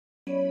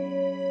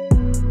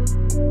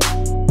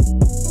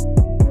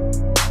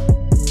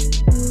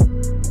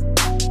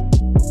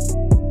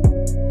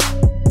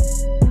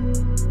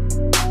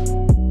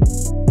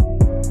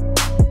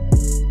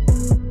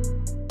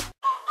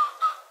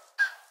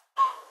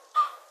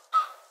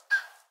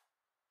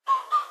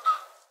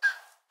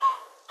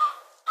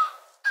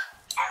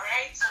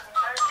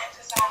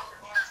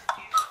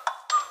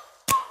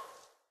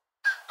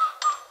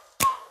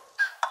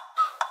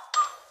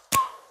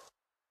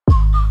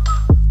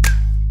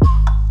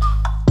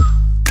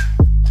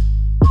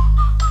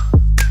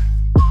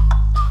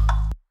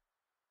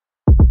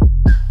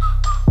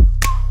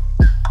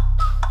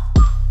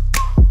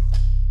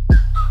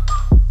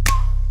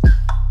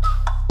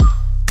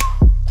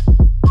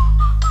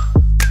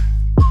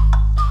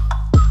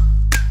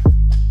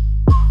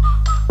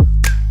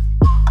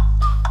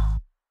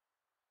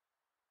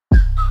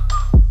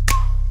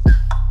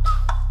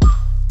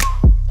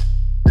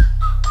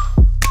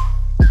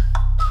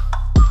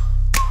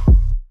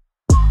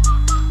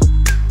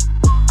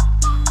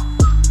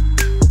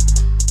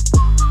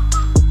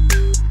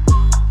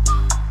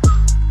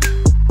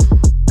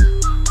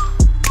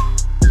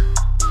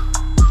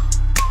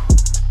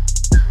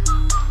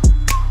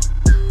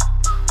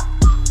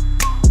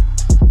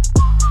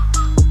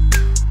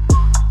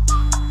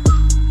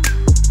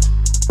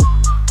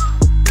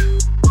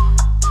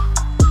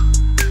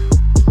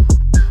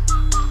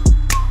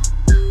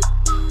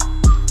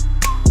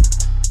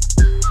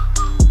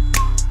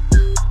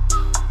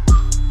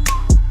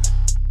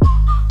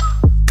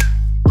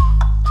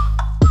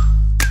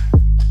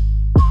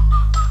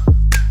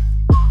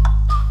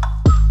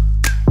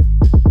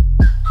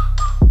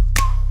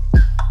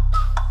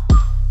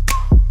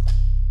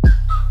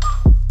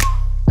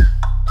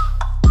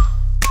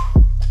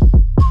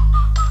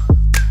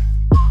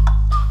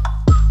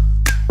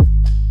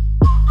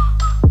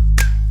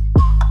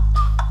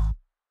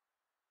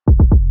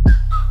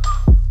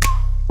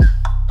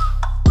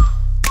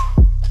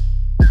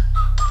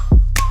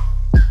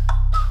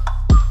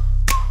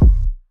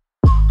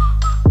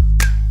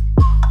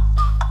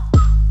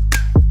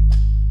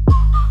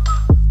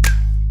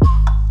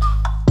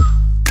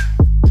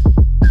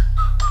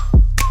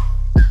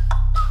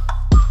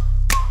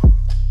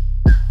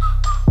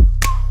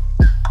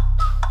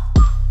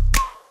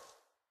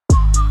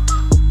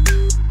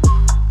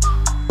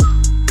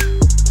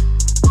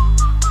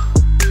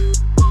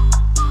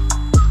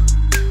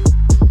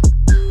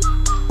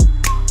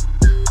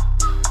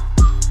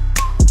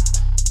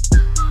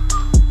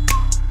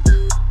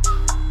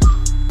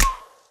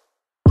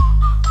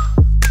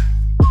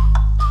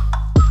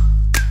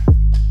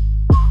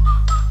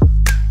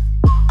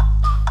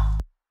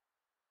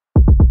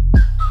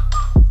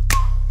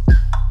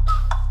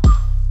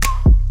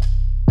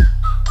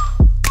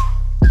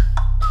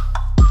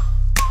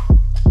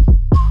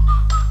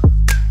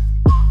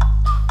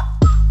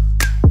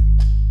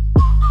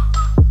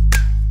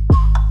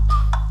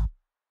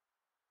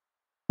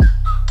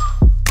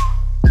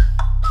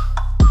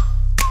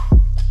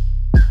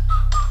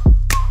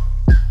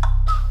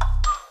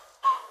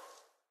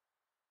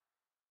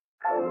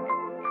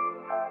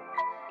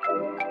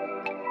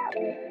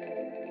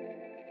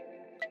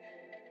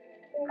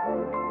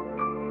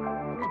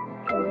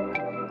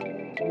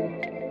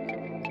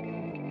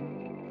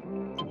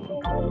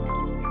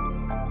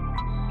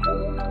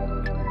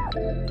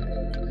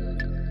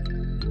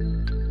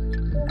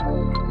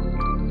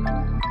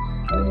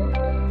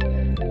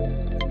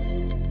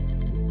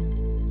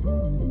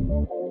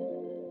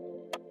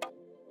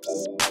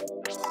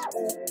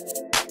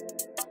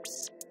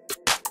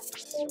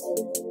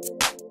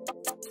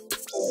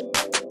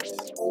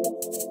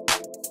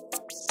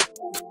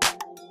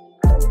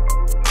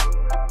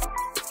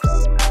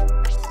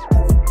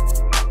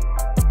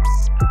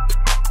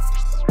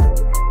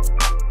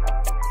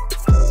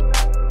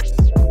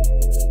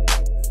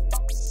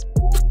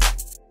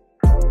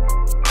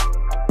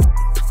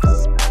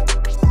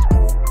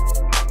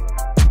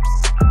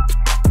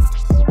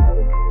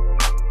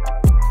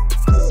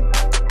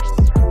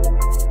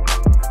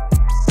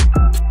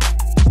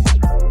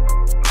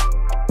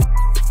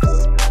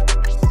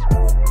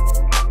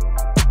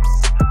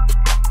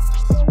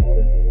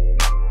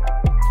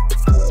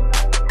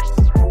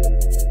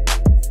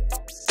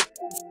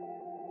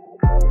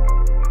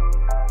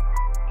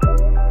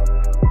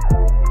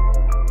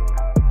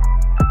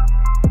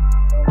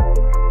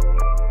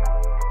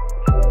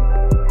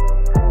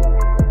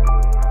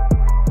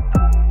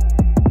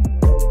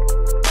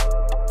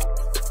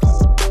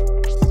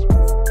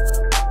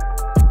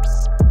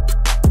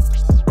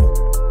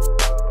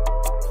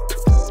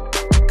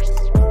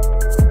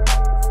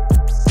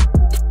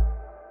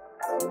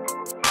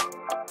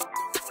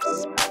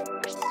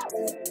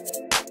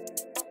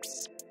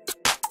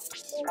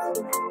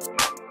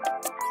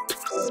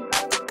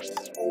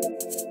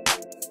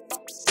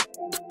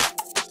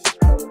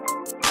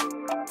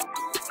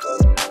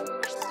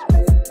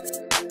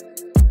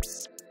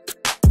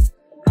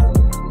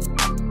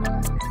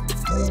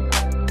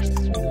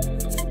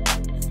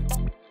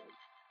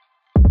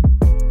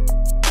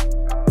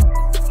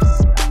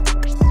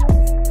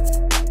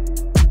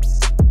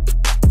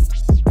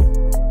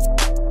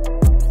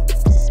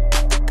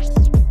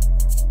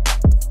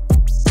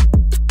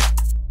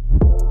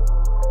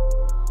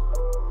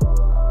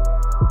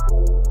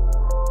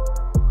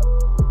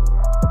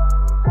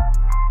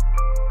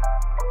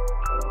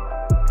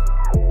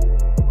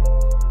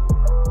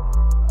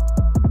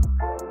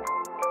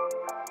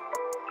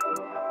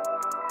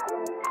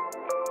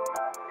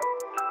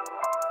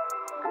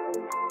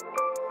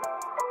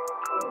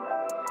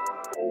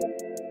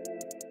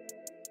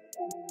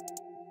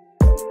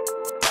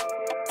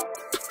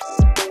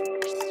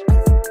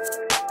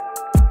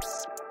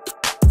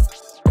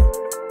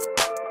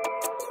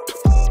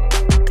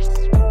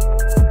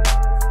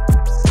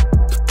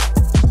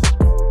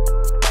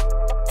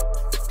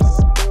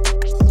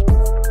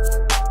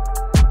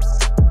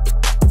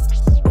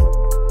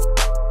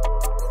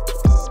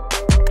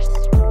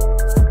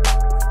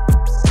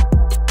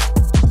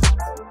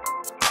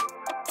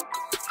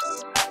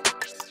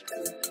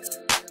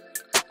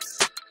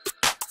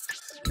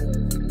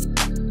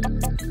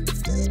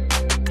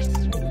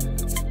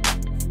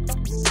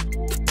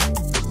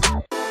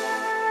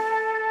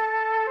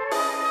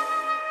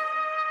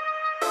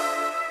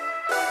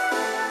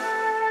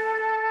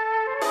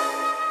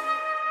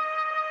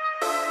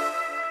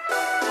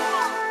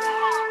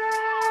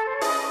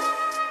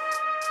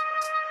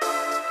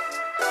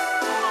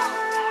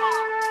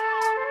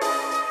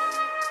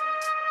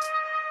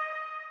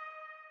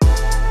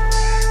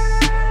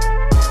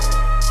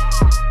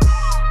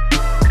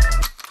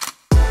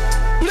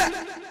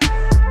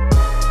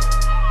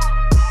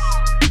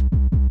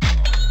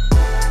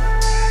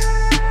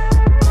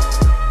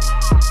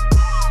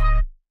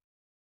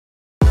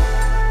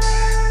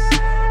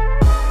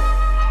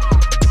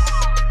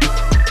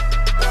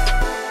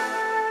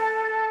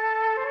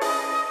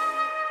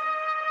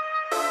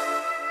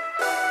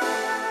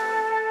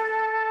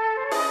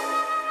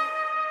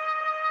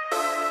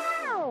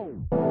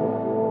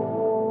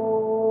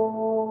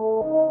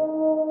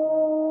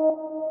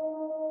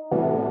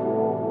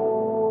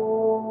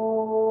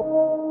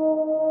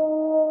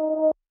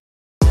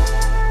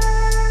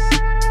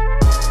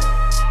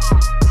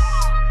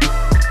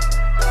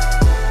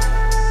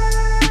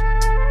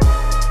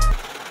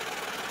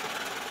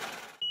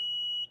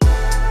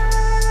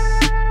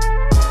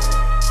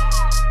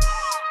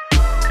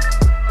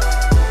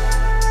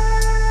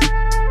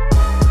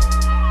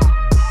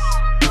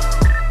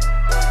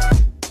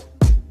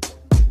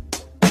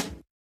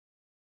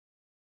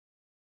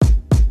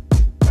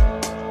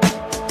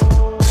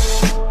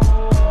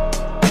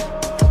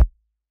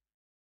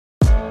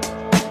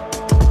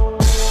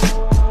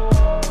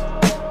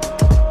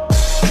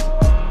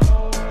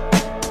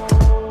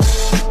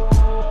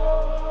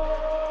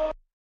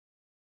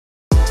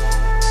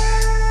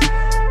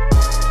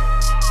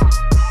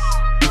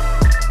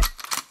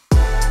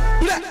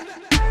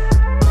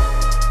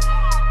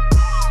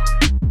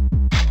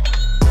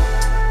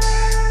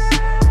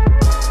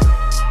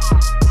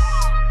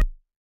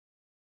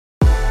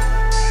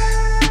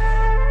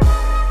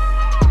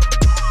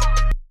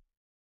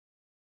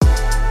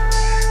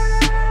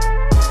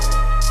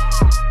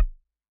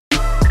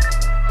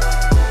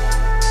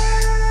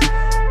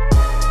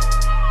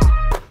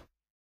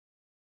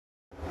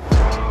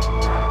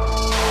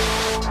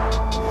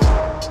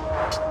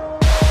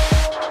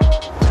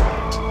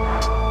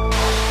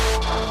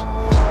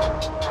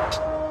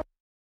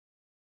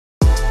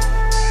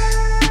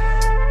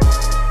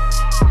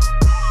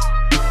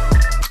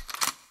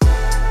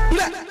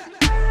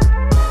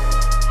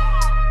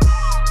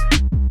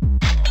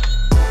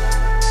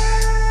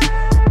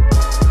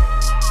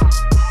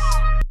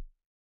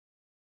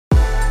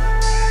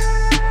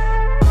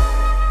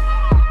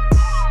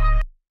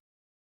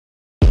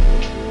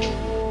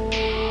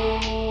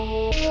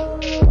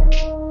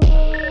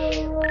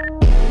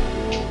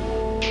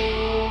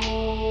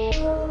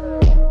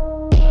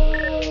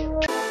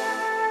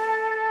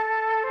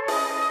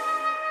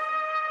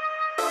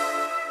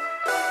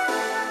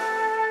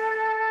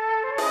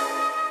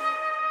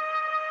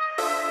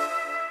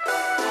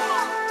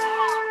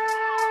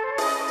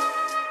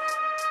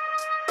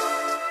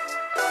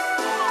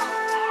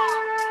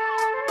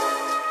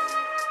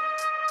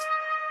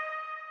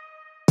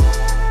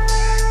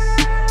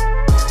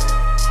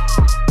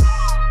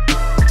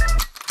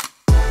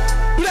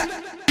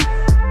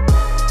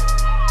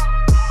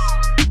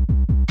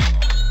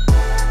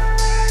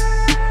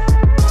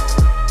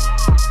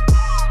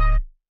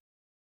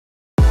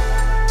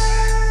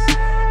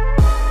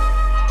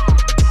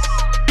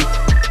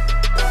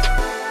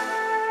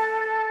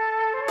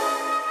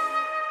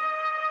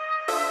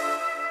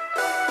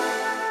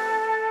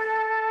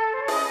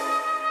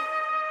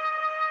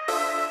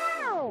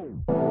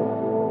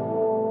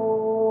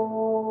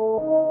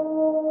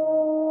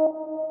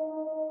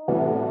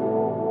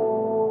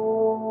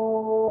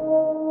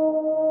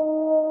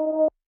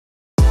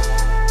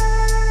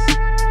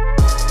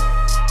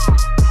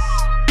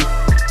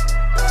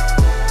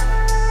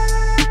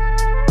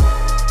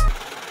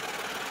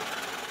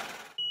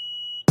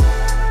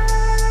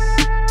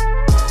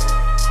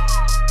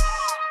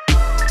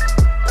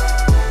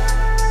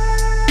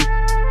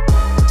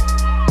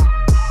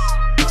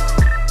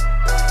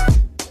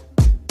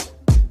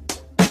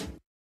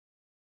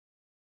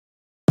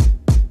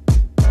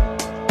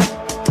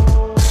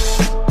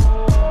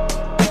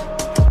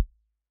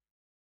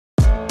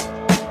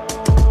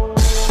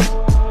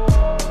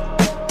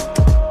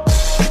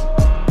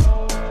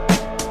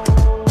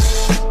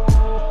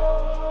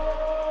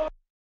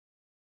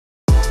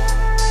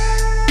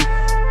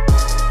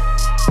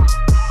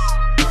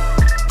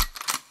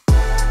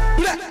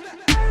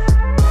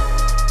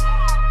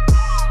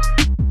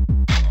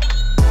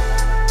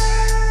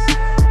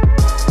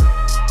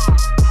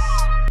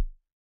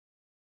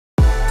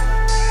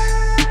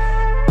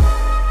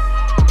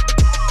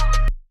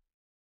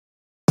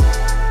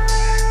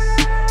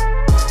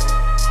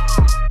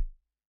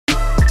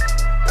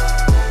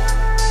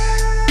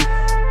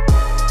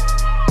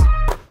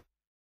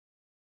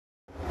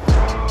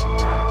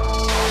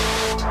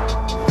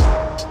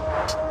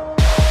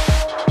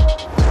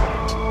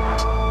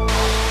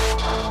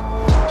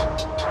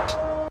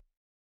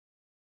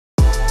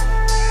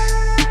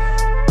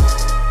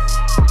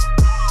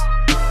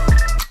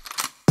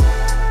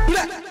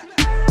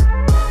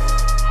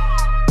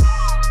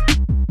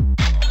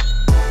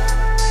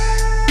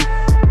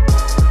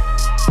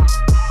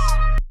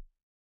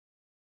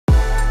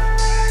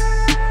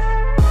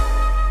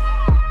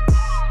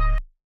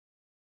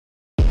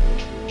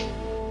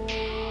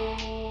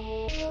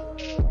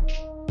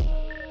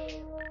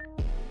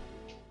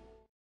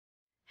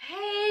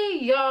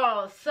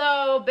y'all,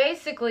 so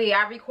basically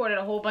I recorded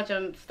a whole bunch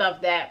of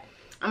stuff that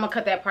I'm gonna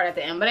cut that part at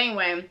the end, but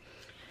anyway,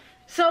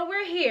 so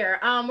we're here.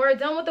 We're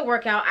done with the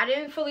workout. I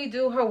didn't fully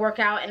do her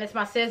workout, and it's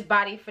my sis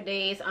Body for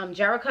Days,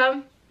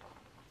 Jerica,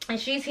 and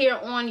she's here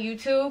on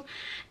YouTube,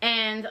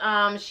 and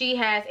she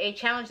has a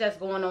challenge that's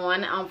going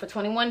on for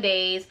 21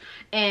 days,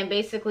 and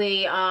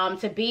basically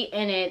to be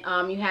in it,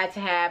 you had to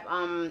have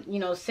you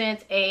know,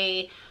 sent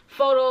a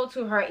photo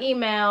to her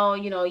email,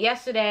 you know,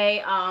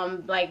 yesterday,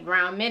 like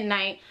around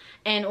midnight,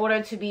 in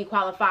order to be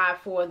qualified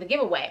for the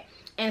giveaway.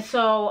 And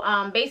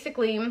so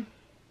basically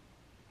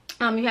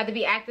you have to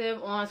be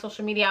active on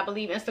social media, I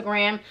believe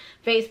Instagram,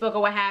 Facebook,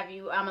 or what have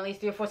you, at least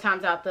 3 or 4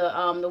 times out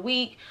the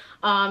week.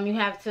 You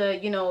have to,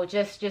 you know,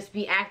 just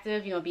be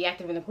active, you know, be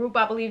active in the group,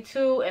 I believe,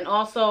 too, and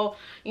also,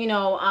 you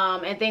know,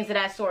 and things of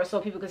that sort,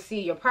 so people could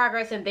see your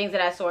progress and things of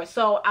that sort.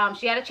 So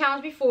she had a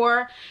challenge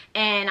before,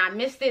 and I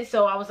missed it,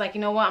 so I was like,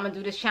 you know what, I'm gonna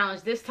do this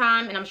challenge this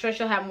time, and I'm sure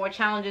she'll have more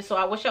challenges. So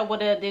I wish I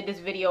would have did this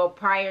video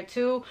prior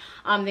to,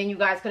 then you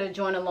guys could have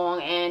joined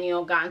along and, you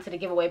know, gotten to the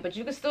giveaway. But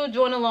you can still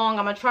join along.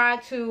 I'm gonna try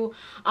to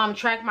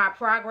track my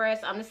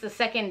progress. This is the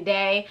second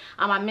day.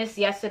 I missed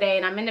yesterday,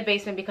 and I'm in the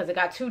basement because it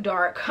got too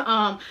dark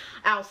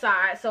outside.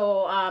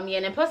 So yeah,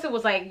 and then plus it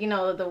was like, you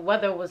know, the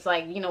weather was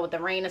like, you know, with the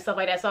rain and stuff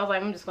like that, so I was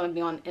like, I'm just gonna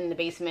be in the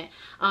basement.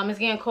 It's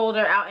getting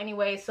colder out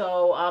anyway,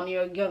 so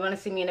you're gonna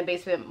see me in the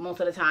basement most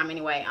of the time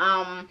anyway.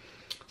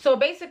 So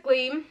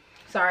basically,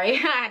 sorry, I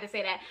had to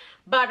say that,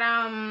 but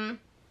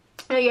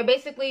you're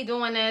basically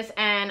doing this,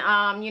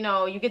 and you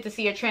know, you get to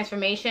see your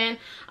transformation.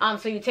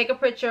 So you take a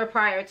picture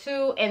prior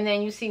to, and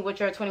then you see what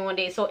your 21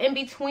 days. So in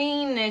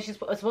between this, you're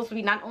supposed to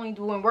be not only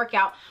doing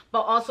workout,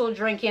 but also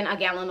drinking a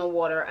gallon of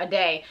water a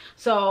day.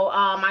 So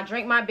I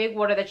drink my big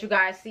water that you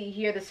guys see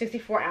here, the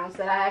 64 ounce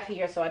that I have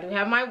here. So I do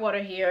have my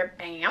water here,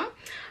 bam.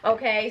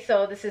 Okay,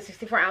 so this is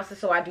 64 ounces,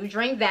 so I do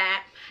drink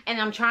that. And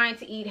I'm trying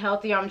to eat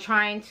healthier. I'm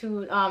trying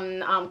to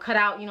cut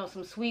out, you know,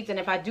 some sweets, and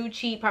if I do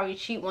cheat, probably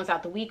cheat once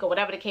out the week or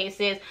whatever the case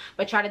is,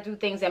 but try to do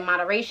things in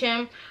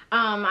moderation.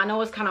 I know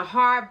it's kind of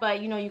hard,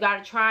 but you know, you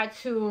got to try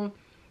to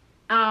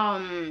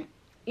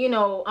you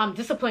know,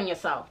 discipline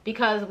yourself,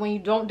 because when you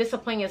don't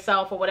discipline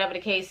yourself or whatever the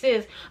case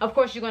is, of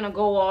course you're going to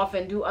go off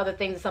and do other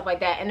things and stuff like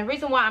that. And the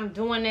reason why I'm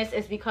doing this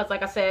is because,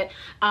 like I said,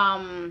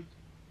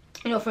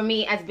 you know, for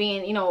me, as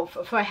being, you know,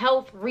 for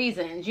health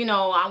reasons, you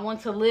know, I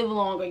want to live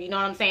longer, you know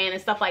what I'm saying,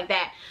 and stuff like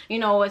that, you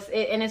know,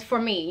 and it's for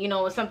me, you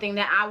know, it's something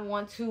that I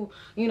want to,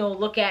 you know,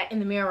 look at in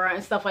the mirror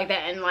and stuff like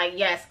that, and like,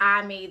 yes,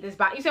 I made this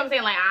body, you see what I'm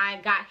saying, like,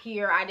 I got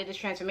here, I did this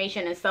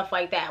transformation and stuff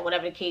like that,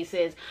 whatever the case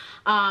is,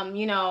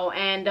 you know,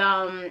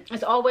 and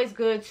it's always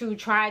good to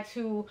try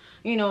to,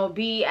 you know,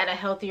 be at a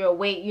healthier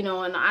weight, you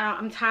know, and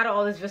I'm tired of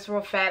all this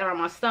visceral fat around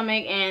my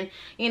stomach, and,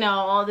 you know,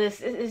 all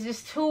this is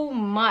just too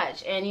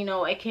much, and, you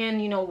know, it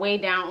can, you know, weigh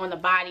down on the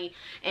body.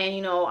 And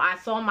you know, I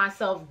saw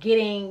myself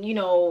getting, you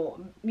know,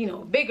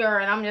 bigger,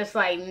 and I'm just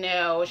like,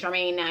 no,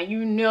 Charmaine, now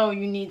you know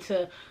you need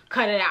to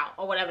cut it out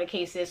or whatever the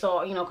case is.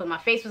 So, you know, because my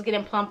face was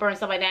getting plumper and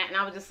stuff like that, and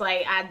I was just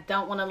like, I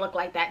don't want to look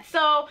like that.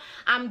 So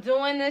I'm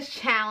doing this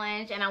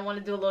challenge, and I want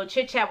to do a little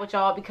chit chat with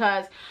y'all,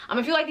 because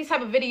if you like these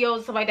type of videos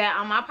and stuff like that,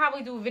 I'll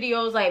probably do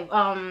videos like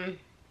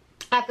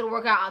after the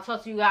workout. I'll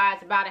talk to you guys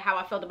about it, how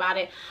I felt about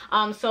it.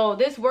 So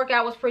this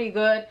workout was pretty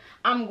good.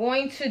 I'm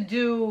going to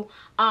do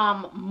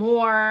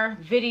more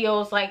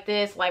videos like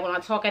this, like when I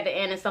talk at the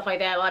end and stuff like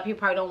that. A lot of people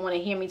probably don't want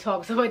to hear me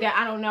talk, stuff like that,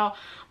 I don't know.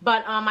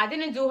 But I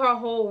didn't do her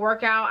whole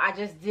workout. I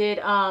just did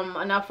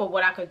enough for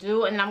what I could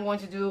do, and I'm going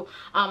to do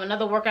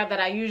another workout that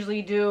I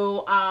usually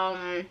do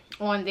on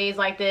days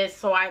like this.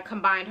 So I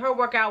combined her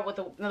workout with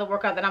another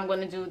workout that I'm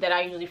going to do that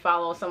I usually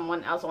follow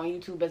someone else on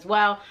YouTube as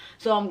well.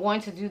 So I'm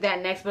going to do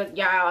that next, but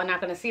y'all are not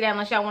going to see that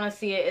unless y'all want to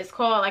see it. It's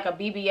called like a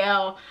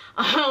BBL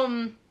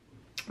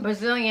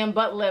Brazilian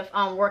butt lift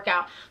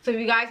workout. So if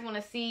you guys want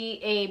to see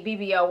a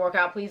BBL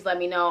workout, please let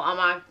me know.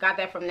 I got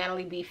that from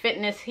Natalie B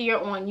Fitness here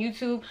on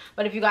YouTube.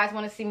 But if you guys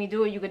want to see me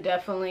do it, you could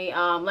definitely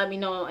let me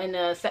know in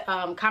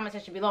the comment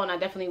section below, and I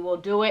definitely will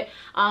do it.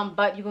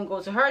 But you can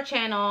go to her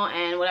channel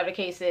and whatever the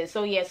case is.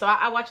 So yeah, so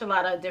I watch a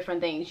lot of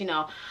different things, you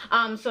know.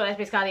 So that's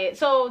basically it.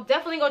 So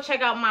definitely go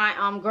check out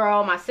my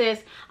girl, my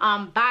sis,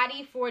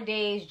 Body for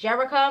Days,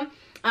 Jerica.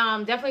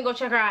 Definitely go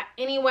check her out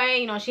anyway.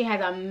 You know, she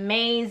has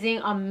amazing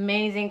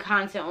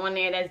content on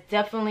there that's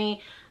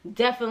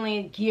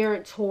definitely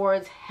geared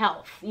towards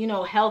health, you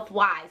know, health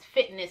wise,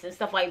 fitness and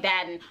stuff like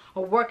that, and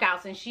her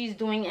workouts, and she's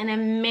doing an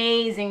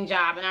amazing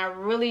job, and I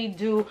really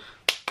do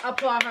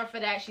applaud her for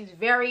that. She's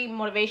very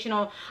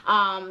motivational,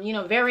 you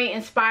know, very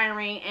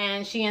inspiring,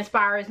 and she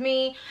inspires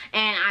me,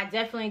 and I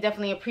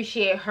definitely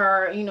appreciate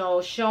her, you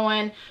know,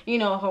 showing, you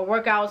know, her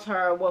workouts,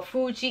 what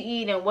food she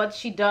eat and what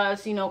she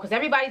does, you know, because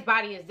everybody's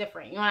body is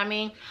different, you know what I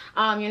mean.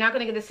 You're not going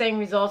to get the same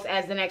results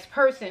as the next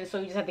person, so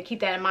you just have to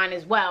keep that in mind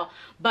as well.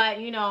 But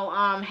you know,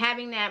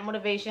 having that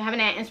motivation, having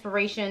that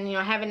inspiration, you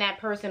know, having that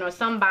person or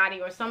somebody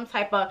or some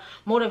type of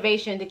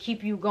motivation to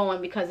keep you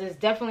going, because it's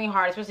definitely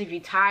hard, especially if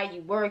you're tired,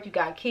 you work, you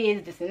got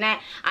kids, this and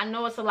that. I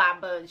know it's a lot,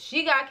 but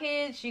she got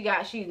kids,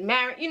 she's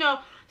married, you know,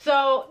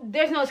 So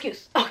there's no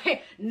excuse,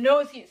 okay? No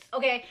excuse,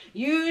 okay?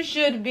 You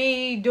should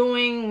be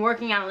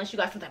working out unless you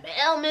got some type of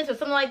ailments or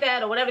something like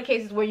that, or whatever the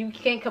case is where you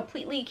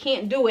completely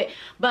can't do it.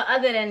 But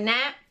other than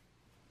that,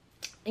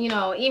 you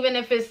know, even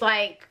if it's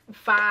like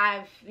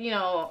 5, you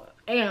know,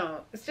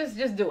 it's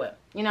just do it,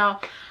 you know.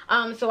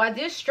 So I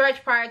did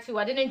stretch prior to,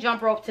 I didn't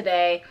jump rope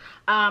today.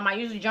 I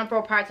usually jump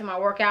rope prior to my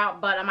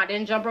workout, but I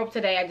didn't jump rope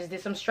today. I just did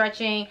some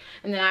stretching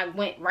and then I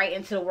went right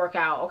into the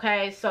workout,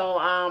 okay? So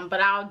but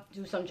I'll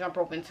do some jump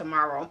roping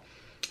tomorrow.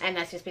 And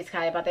that's just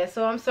basically about that.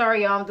 So I'm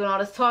sorry, y'all, I'm doing all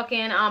this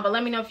talking. But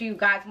let me know if you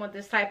guys want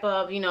this type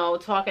of, you know,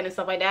 talking and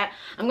stuff like that.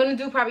 I'm going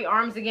to do probably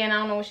arms again. I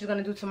don't know what she's going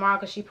to do tomorrow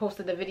because she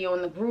posted the video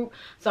in the group.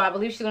 So I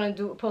believe she's going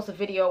to post a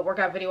video,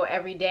 workout video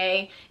every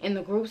day in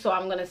the group. So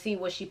I'm going to see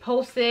what she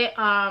posted.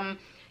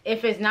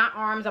 If it's not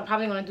arms, I'm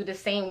probably going to do the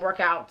same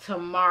workout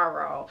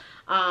tomorrow.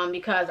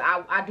 Because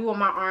I do want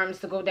my arms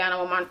to go down. I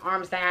want my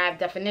arms to have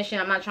definition.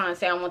 I'm not trying to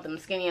say I want them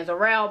skinny as a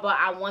rail, but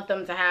I want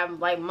them to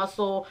have like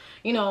muscle.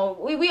 You know,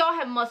 we all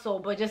have muscle,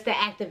 but just to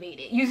activate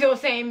it. You see what I'm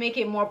saying? Make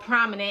it more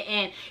prominent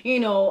and,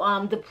 you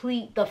know,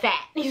 deplete the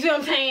fat. You see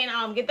what I'm saying?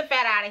 Get the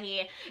fat out of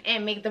here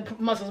and make the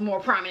muscles more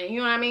prominent.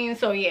 You know what I mean?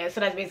 So yeah, so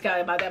that's basically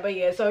about that. But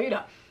yeah, so you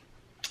know,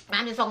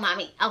 I'm just talking about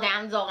me. Okay,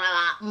 I'm talking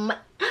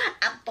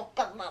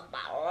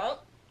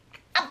about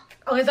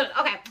okay, so, okay,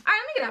 all right, let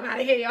me get up out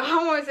of here, y'all. I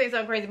don't want to say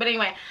something crazy, but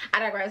anyway, I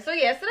digress. So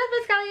yeah, so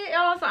that's basically it,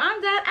 y'all. So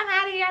I'm done. I'm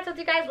out of here. I'll talk to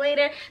you guys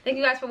later. Thank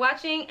you guys for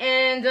watching,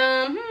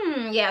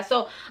 and yeah,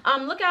 so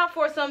look out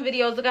for some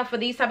videos. Look out for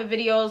these type of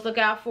videos. Look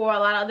out for a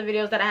lot of other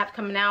videos that I have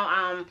coming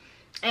out.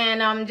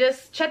 And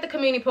just check the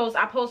community posts.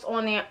 I post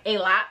on there a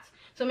lot.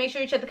 So make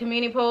sure you check the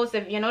community posts.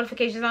 If your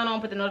notifications aren't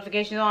on, put the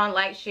notifications on,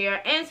 like,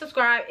 share, and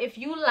subscribe if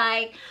you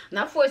like. I'm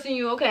not forcing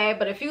you, okay,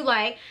 but if you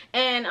like.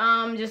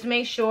 And just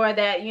make sure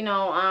that, you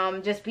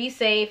know, just be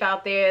safe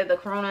out there. The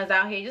corona's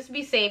out here. Just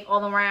be safe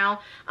all around.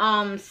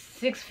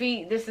 6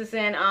 feet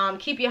distancing.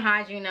 Keep your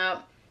hygiene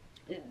up.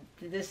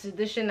 This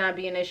should not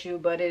be an issue,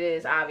 but it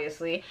is,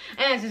 obviously.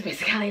 And that's just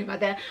basically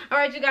about that.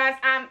 Alright, you guys,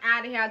 I'm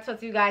out of here. I'll talk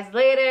to you guys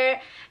later.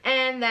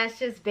 And that's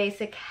just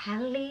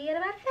basically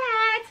about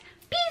that.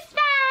 Peace.